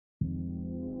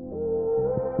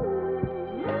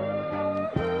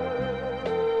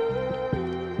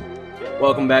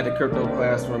Welcome back to Crypto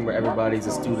Classroom, where everybody's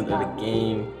a student of the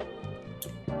game.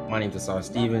 My name is Asar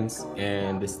Stevens,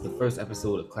 and this is the first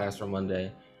episode of Classroom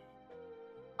Monday.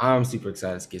 I'm super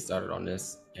excited to get started on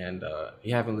this. And if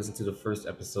you haven't listened to the first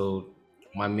episode,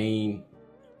 my main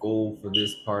goal for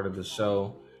this part of the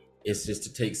show is just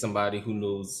to take somebody who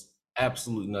knows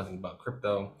absolutely nothing about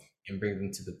crypto and bring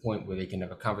them to the point where they can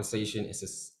have a conversation and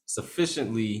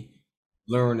sufficiently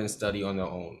learn and study on their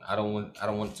own. I don't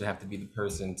want to have to be the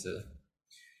person to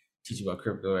teach you about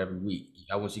crypto every week.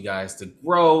 I want you guys to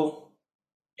grow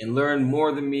and learn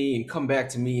more than me and come back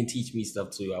to me and teach me stuff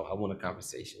too. I want a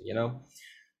conversation, you know?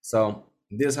 So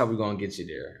this is how we're gonna get you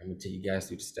there. I'm gonna take you guys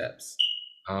through the steps.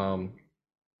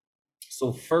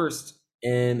 So first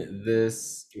in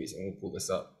this, give me a second, let me pull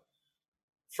this up.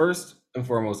 First and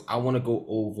foremost, I want to go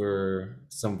over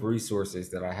some resources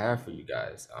that I have for you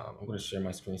guys. I'm going to share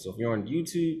my screen. So if you're on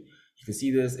YouTube, you can see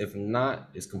this. If not,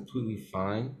 it's completely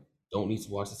fine. Don't need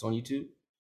to watch this on YouTube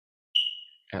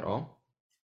at all.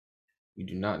 You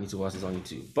do not need to watch this on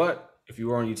YouTube. But if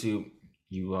you are on YouTube,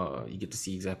 you get to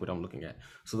see exactly what I'm looking at.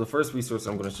 So the first resource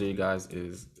I'm going to show you guys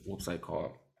is a website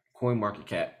called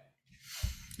CoinMarketCap.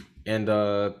 And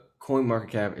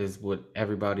CoinMarketCap is what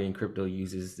everybody in crypto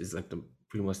uses. It's like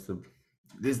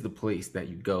this is the place that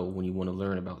you go when you want to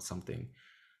learn about something.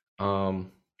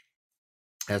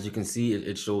 As you can see,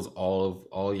 it shows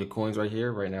all your coins right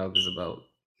here. Right now, there's about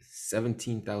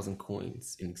 17,000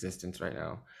 coins in existence right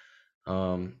now.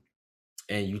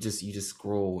 And you just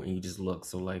scroll and you just look.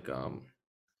 So like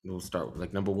we'll start with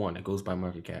like number one. It goes by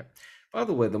market cap. By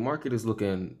the way, the market is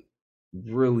looking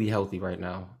really healthy right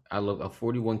now. I look a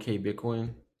 41K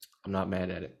Bitcoin. I'm not mad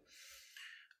at it.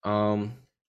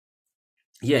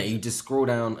 Yeah, you just scroll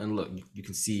down and look. You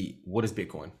can see what is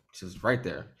Bitcoin. It says right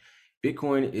there.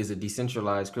 Bitcoin is a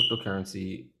decentralized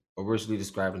cryptocurrency originally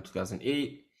described in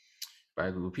 2008 by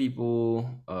a group of people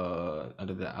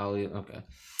under the alias. Okay,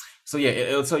 so yeah,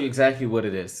 it'll tell you exactly what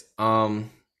it is.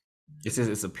 It says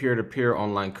it's a peer-to-peer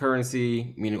online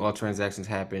currency, meaning all transactions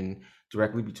happen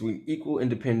directly between equal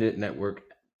independent network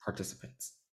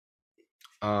participants.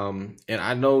 And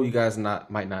I know you guys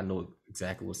might not know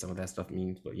exactly what some of that stuff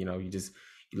means, but you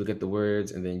look at the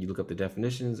words and then you look up the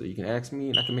definitions, or you can ask me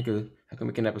and I can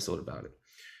make an episode about it.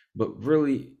 But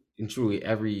really and truly,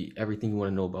 everything you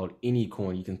want to know about any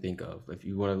coin you can think of. If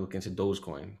you want to look into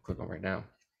Dogecoin, click on right now.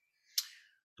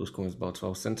 Dogecoin is about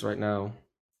 12 cents right now.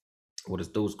 What is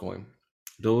Dogecoin?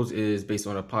 Doge is based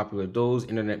on a popular Doge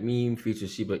internet meme,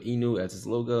 features Shiba Inu as its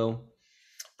logo.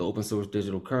 The open source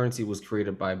digital currency was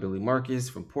created by Billy Marcus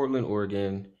from Portland,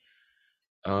 Oregon.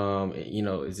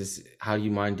 Is this how you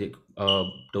mine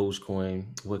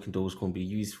Dogecoin? What can Dogecoin be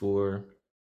used for?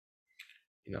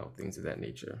 Things of that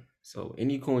nature. So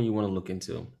any coin you want to look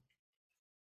into.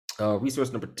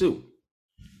 Resource number two.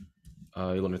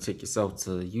 You're going to take yourself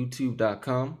to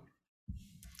youtube.com.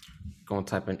 Going to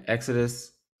type in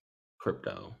Exodus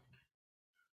Crypto.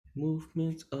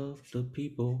 Movements of the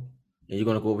people. And you're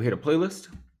going to go over here to playlist.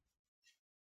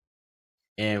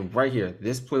 And right here,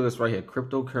 this playlist right here,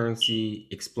 Cryptocurrency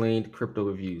Explained Crypto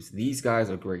Reviews. These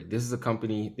guys are great. This is a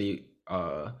company,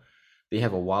 they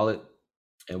have a wallet,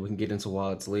 and we can get into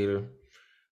wallets later.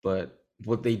 But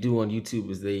what they do on YouTube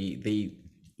is they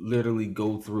literally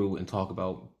go through and talk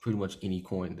about pretty much any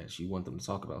coin that you want them to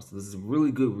talk about. So this is a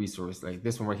really good resource. Like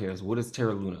this one right here is what is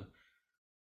Terra Luna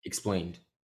explained.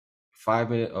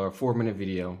 5-minute or 4-minute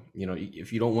video.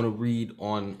 If you don't want to read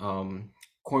on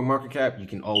CoinMarketCap, you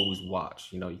can always watch.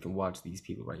 You can watch these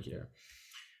people right here.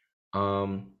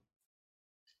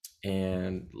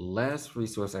 And last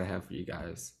resource I have for you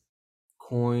guys,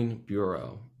 Coin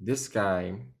Bureau. This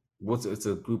guy, it's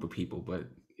a group of people, but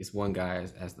it's one guy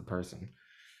as the person.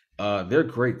 They're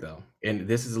great though, and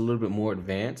this is a little bit more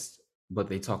advanced, but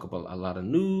they talk about a lot of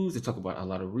news. They talk about a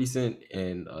lot of recent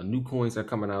and new coins that are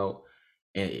coming out,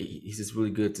 and he's just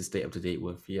really good to stay up to date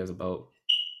with. He has about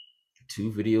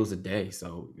 2 videos a day,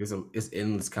 so it's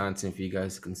endless content for you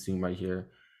guys to consume right here.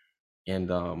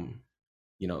 And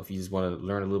if you just want to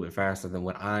learn a little bit faster than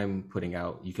what I'm putting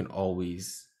out, you can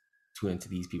always tune into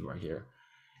these people right here.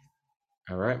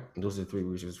 All right, those are the 3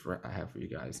 resources I have for you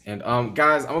guys. And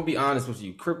guys, I'm gonna be honest with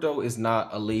you. Crypto is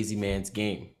not a lazy man's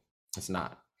game. It's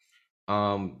not.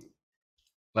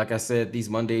 Like I said, these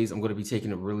Mondays I'm gonna be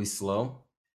taking it really slow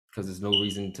because there's no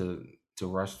reason to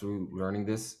rush through learning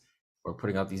this or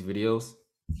putting out these videos.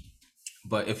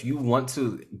 But if you want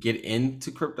to get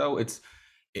into crypto,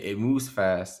 it moves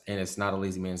fast and it's not a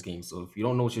lazy man's game. So if you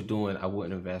don't know what you're doing, I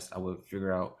wouldn't invest. I would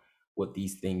figure out what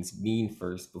these things mean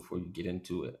first before you get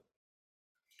into it.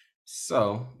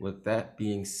 So with that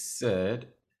being said,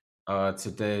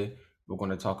 today we're going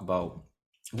to talk about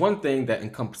one thing that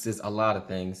encompasses a lot of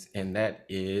things, and that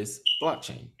is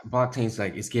blockchain. Blockchain's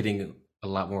like it's getting a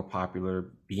lot more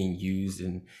popular, being used,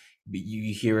 and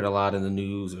you hear it a lot in the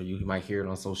news, or you might hear it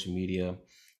on social media,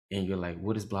 and you're like,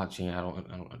 "What is blockchain? I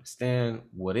don't understand.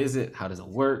 What is it? How does it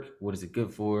work? What is it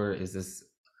good for? Is this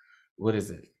what is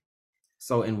it?"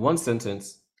 So, in one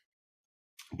sentence,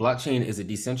 blockchain is a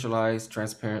decentralized,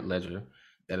 transparent ledger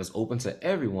that is open to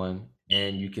everyone,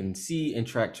 and you can see and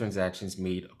track transactions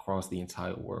made across the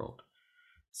entire world.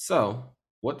 So,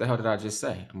 what the hell did I just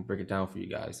say? I'm gonna break it down for you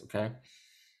guys, okay?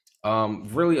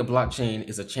 Really, a blockchain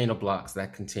is a chain of blocks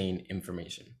that contain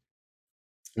information.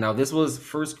 Now, this was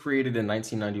first created in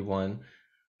 1991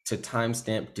 to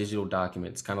timestamp digital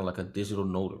documents, kind of like a digital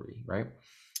notary, right?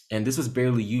 And this was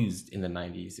barely used in the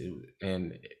 90s.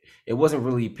 And it wasn't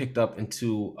really picked up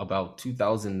until about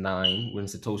 2009 when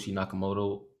Satoshi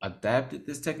Nakamoto adapted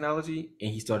this technology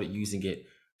and he started using it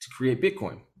to create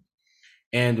Bitcoin.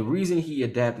 And the reason he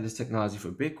adapted this technology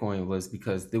for Bitcoin was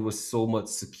because there was so much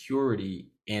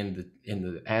security in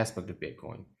the aspect of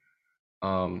Bitcoin.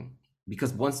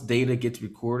 Because once data gets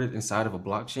recorded inside of a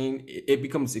blockchain, it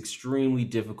becomes extremely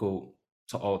difficult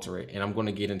to alter it. And I'm going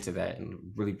to get into that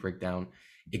and really break down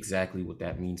exactly what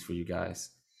that means for you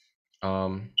guys.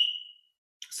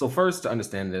 So first, to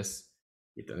understand this,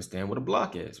 you have to understand what a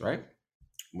block is, right?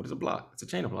 What is a block? It's a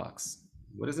chain of blocks.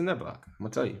 What is in that block? I'm gonna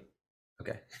tell you.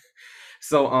 Okay.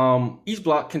 So each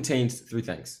block contains three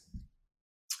things.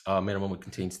 Minimum, it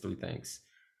contains three things.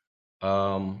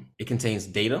 It contains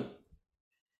data,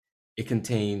 it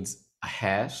contains a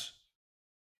hash,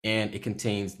 and it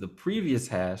contains the previous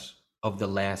hash of the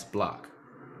last block.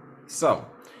 So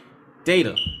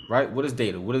data, right? What is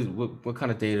data? What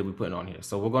kind of data are we putting on here?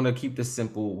 So we're going to keep this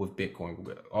simple with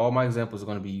Bitcoin. All my examples are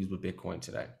going to be used with Bitcoin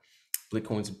today.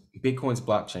 Bitcoin's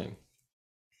blockchain.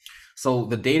 So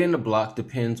the data in the block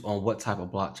depends on what type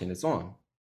of blockchain it's on.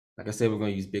 Like I said, we're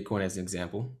going to use Bitcoin as an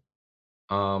example.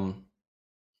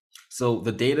 So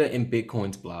the data in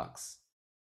Bitcoin's blocks,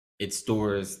 it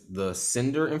stores the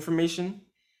sender information,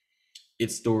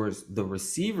 it stores the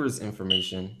receiver's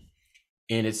information,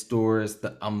 and it stores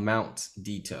the amount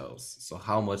details. So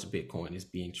how much Bitcoin is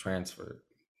being transferred.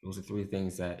 Those are three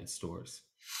things that it stores.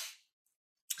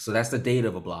 So that's the data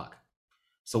of a block.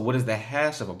 So what is the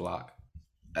hash of a block?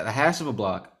 The hash of a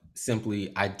block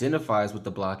simply identifies what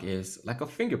the block is, like a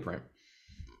fingerprint.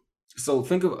 So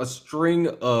think of a string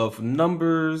of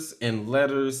numbers and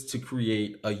letters to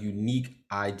create a unique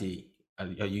ID,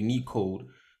 a unique code,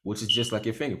 which is just like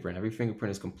your fingerprint. Every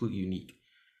fingerprint is completely unique.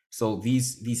 So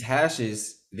these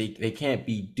hashes, they can't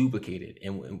be duplicated.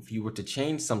 And if you were to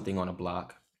change something on a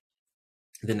block,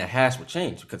 then the hash would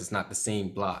change because it's not the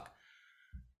same block.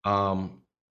 And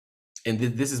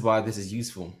this is why this is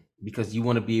useful, because you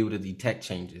want to be able to detect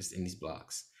changes in these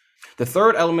blocks. The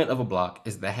third element of a block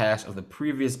is the hash of the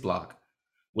previous block,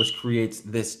 which creates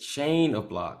this chain of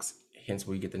blocks, hence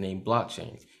where you get the name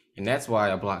blockchain. And that's why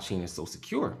a blockchain is so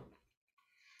secure.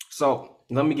 So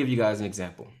let me give you guys an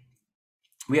example.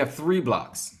 We have three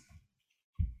blocks.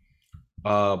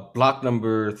 Block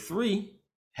number 3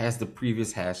 has the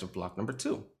previous hash of block number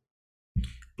 2.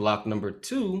 Block number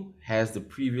 2 has the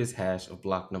previous hash of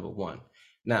block number 1.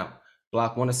 Now,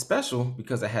 block 1 is special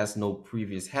because it has no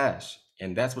previous hash,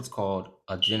 and that's what's called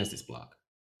a Genesis block.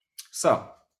 So,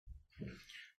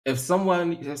 if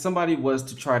somebody was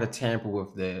to try to tamper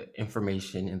with the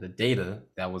information and the data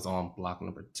that was on block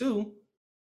number 2,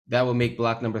 that would make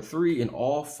block number 3 and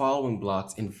all following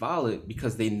blocks invalid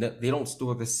because they don't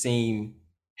store the same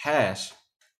hash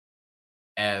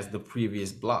as the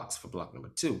previous blocks for block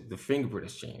number 2. The fingerprint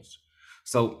has changed.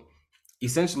 So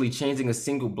essentially changing a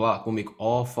single block will make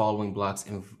all following blocks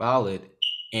invalid,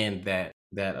 and that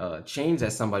change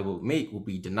that somebody will make will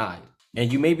be denied.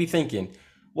 And you may be thinking,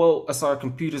 well, Asar,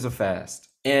 computers are fast,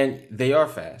 and they are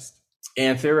fast.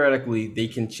 And theoretically, they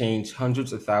can change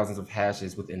hundreds of thousands of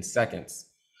hashes within seconds.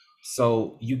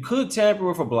 So you could tamper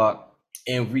with a block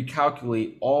and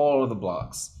recalculate all of the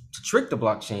blocks to trick the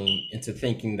blockchain into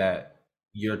thinking that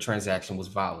your transaction was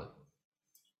valid.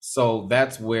 So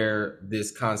that's where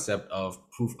this concept of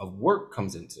proof of work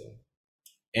comes into.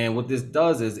 And what this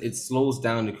does is it slows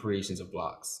down the creations of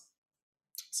blocks.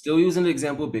 Still using the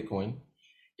example of Bitcoin,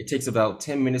 it takes about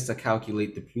 10 minutes to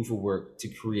calculate the proof of work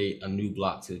to create a new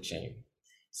block to the chain.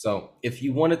 So if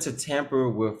you wanted to tamper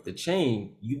with the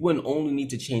chain, you wouldn't only need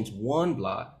to change one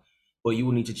block, but you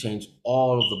would need to change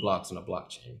all of the blocks on a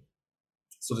blockchain.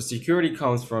 So the security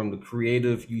comes from the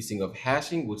creative using of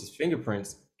hashing, which is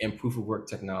fingerprints, and proof of work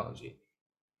technology.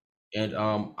 And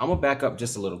I'm gonna back up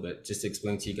just a little bit just to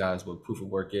explain to you guys what proof of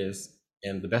work is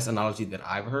and the best analogy that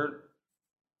I've heard.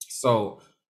 So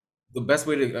the best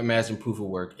way to imagine proof of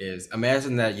work is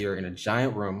imagine that you're in a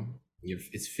giant room.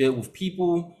 It's filled with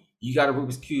people. You got a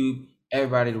Rubik's Cube.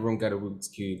 Everybody in the room got a Rubik's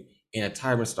Cube. And a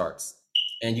timer starts.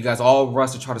 And you guys all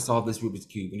rush to try to solve this Rubik's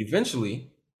Cube. And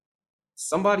eventually,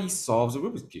 somebody solves a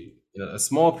Rubik's Cube. A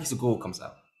small piece of gold comes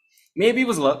out. Maybe it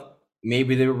was luck.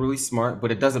 Maybe they were really smart.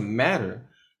 But it doesn't matter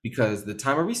because the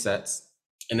timer resets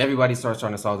and everybody starts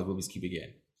trying to solve the Rubik's Cube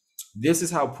again. This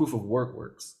is how proof of work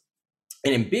works.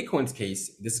 And in Bitcoin's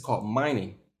case, this is called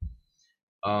mining.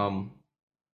 And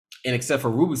except for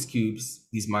Rubik's Cubes,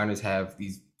 these miners have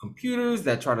these computers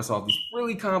that try to solve these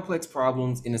really complex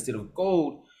problems. And instead of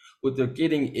gold, what they're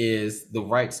getting is the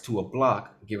rights to a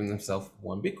block, giving themselves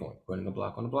one Bitcoin, putting a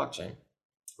block on the blockchain,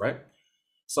 right?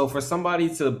 So for somebody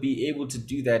to be able to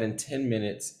do that in 10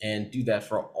 minutes and do that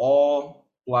for all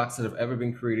blocks that have ever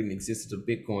been created and existed of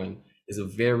Bitcoin is a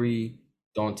very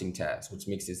daunting task, which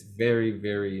makes this very,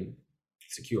 very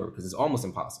secure because it's almost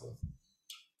impossible.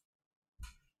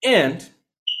 And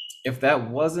if that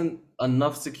wasn't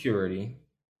enough security,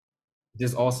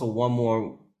 there's also one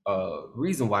more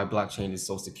reason why blockchain is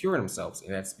so secure in themselves,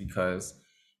 and that's because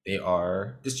they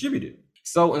are distributed.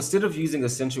 So instead of using a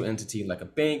central entity like a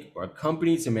bank or a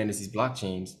company to manage these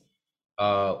blockchains,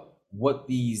 what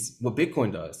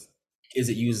Bitcoin does is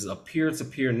it uses a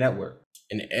peer-to-peer network,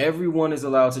 and everyone is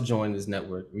allowed to join this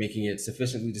network, making it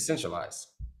sufficiently decentralized.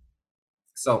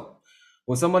 So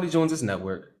when somebody joins this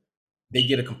network, they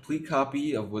get a complete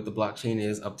copy of what the blockchain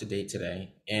is up to date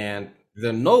today, and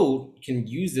the node can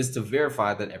use this to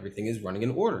verify that everything is running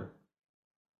in order.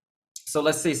 So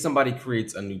let's say somebody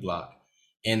creates a new block,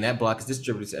 and that block is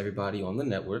distributed to everybody on the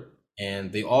network,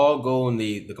 and they all go and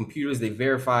the computers, they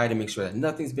verify to make sure that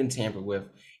nothing's been tampered with,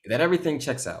 and that everything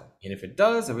checks out. And if it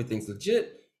does, everything's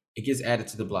legit, it gets added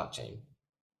to the blockchain.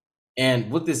 And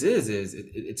what this is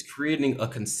it's creating a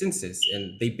consensus,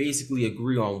 and they basically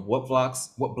agree on what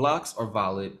blocks are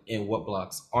valid and what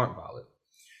blocks aren't valid.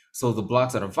 So the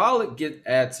blocks that are valid get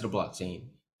added to the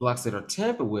blockchain. Blocks that are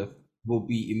tampered with will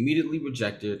be immediately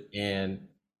rejected, and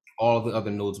all the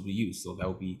other nodes will be used. So that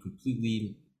would be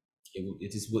completely, it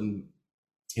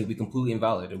would be completely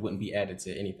invalid. It wouldn't be added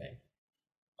to anything.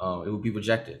 It would be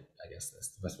rejected. I guess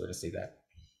that's the best way to say that.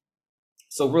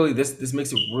 So really, this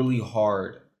makes it really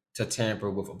hard to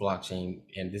tamper with a blockchain,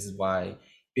 and this is why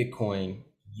Bitcoin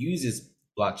uses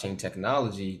blockchain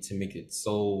technology to make it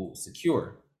so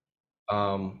secure.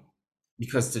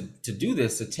 Because to do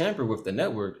this, to tamper with the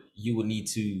network, you would need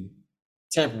to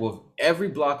tamper with every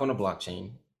block on the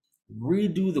blockchain,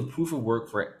 redo the proof of work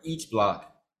for each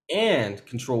block, and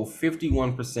control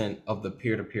 51% of the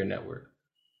peer-to-peer network.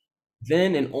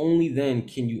 Then and only then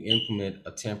can you implement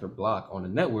a tampered block on the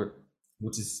network,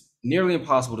 which is nearly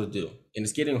impossible to do. And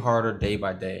it's getting harder day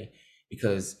by day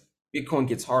because Bitcoin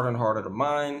gets harder and harder to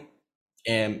mine,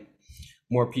 and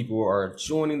more people are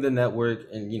joining the network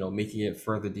and making it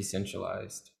further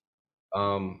decentralized.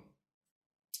 And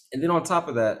then on top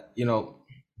of that,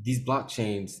 these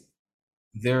blockchains,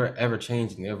 they're ever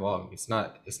changing, they're evolving. It's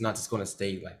not just going to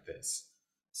stay like this.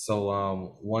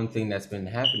 So one thing that's been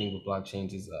happening with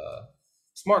blockchains is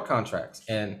smart contracts,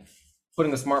 and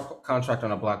putting a smart contract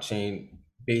on a blockchain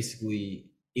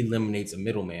basically eliminates a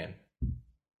middleman.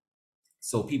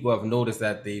 So people have noticed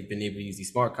that they've been able to use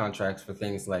these smart contracts for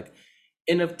things like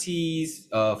NFTs,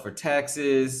 for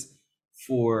taxes,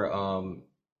 for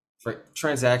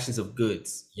transactions of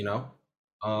goods,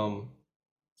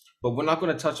 but we're not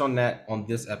going to touch on that on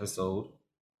this episode.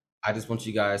 I just want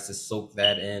you guys to soak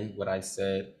that in, what I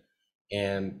said,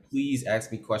 and please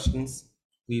ask me questions.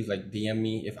 Please DM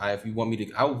me if you want me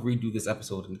to. I'll redo this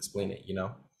episode and explain it.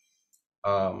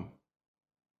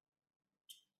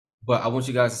 But I want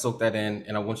you guys to soak that in,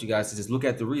 and I want you guys to just look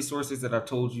at the resources that I've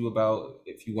told you about.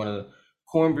 If you want to,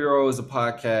 Coin Bureau is a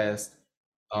podcast.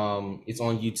 It's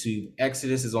on YouTube.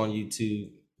 Exodus is on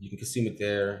YouTube. You can consume it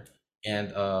there.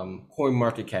 And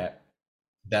CoinMarketCap,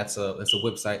 that's a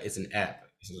website. It's an app.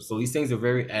 So these things are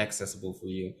very accessible for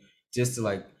you. Just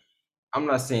to I'm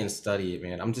not saying study it,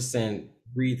 man. I'm just saying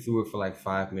read through it for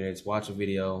 5 minutes, watch a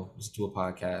video, listen to a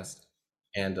podcast,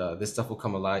 and this stuff will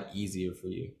come a lot easier for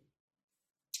you.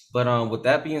 But with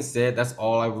that being said, that's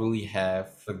all I really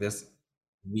have for this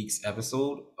week's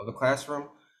episode of The Classroom.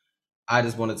 I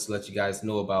just wanted to let you guys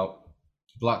know about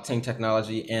blockchain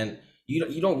technology, and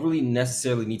you don't really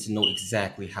necessarily need to know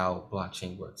exactly how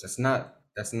blockchain works. That's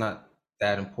not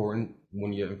that important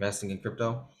when you're investing in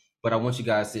crypto, but I want you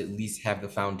guys to at least have the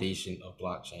foundation of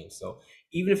blockchain. So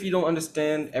even if you don't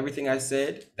understand everything I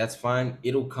said, that's fine.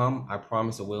 It'll come. I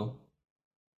promise it will.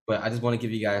 But I just want to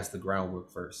give you guys the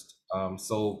groundwork first.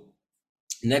 So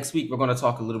next week, we're going to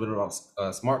talk a little bit about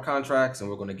smart contracts, and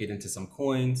we're going to get into some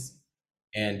coins.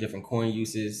 and different coin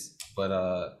uses. But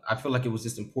I feel like it was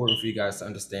just important for you guys to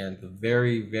understand the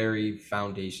very, very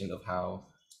foundation of how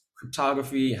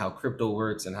cryptography, how crypto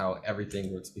works, and how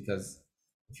everything works. Because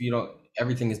if you don't,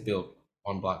 everything is built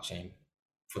on blockchain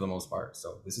for the most part.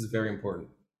 So this is very important.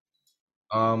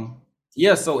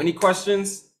 Yeah. So any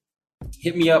questions?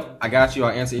 Hit me up. I got you.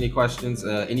 I'll answer any questions.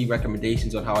 Any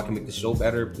recommendations on how I can make the show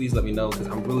better? Please let me know, because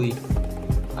I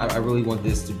really want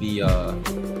this to be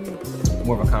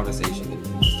more of a conversation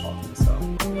than just talking.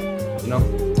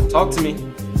 So, talk to me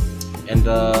and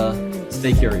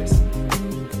stay curious.